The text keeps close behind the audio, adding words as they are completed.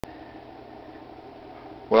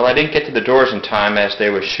Well, I didn't get to the doors in time as they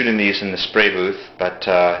were shooting these in the spray booth, but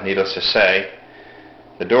needless to say,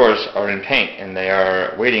 the doors are in paint and they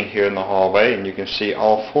are waiting here in the hallway, and you can see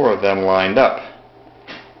all four of them lined up.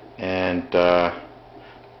 And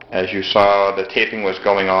as you saw, the taping was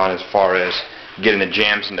going on as far as getting the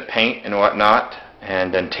jams in the paint and whatnot,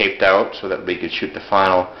 and then taped out so that we could shoot the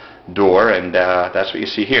final door, and that's what you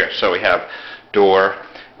see here. So we have door,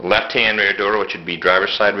 left-hand rear door, which would be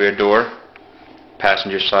driver's side rear door,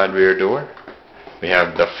 passenger side rear door. We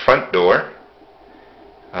have the front door,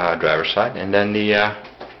 driver's side, and then the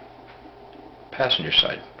passenger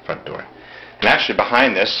side front door. And actually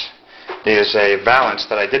behind this is a valance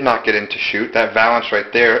that I did not get in to shoot. That valance right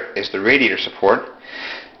there is the radiator support,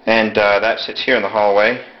 and that sits here in the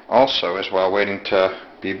hallway also as well, waiting to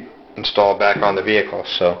be installed back on the vehicle.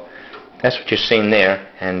 So that's what you're seeing there,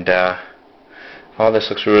 and all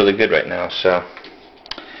this looks really good right now. So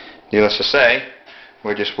needless to say,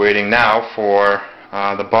 we're just waiting now for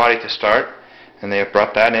the body to start, and they have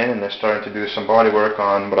brought that in and they're starting to do some body work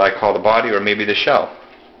on what I call the body, or maybe the shell.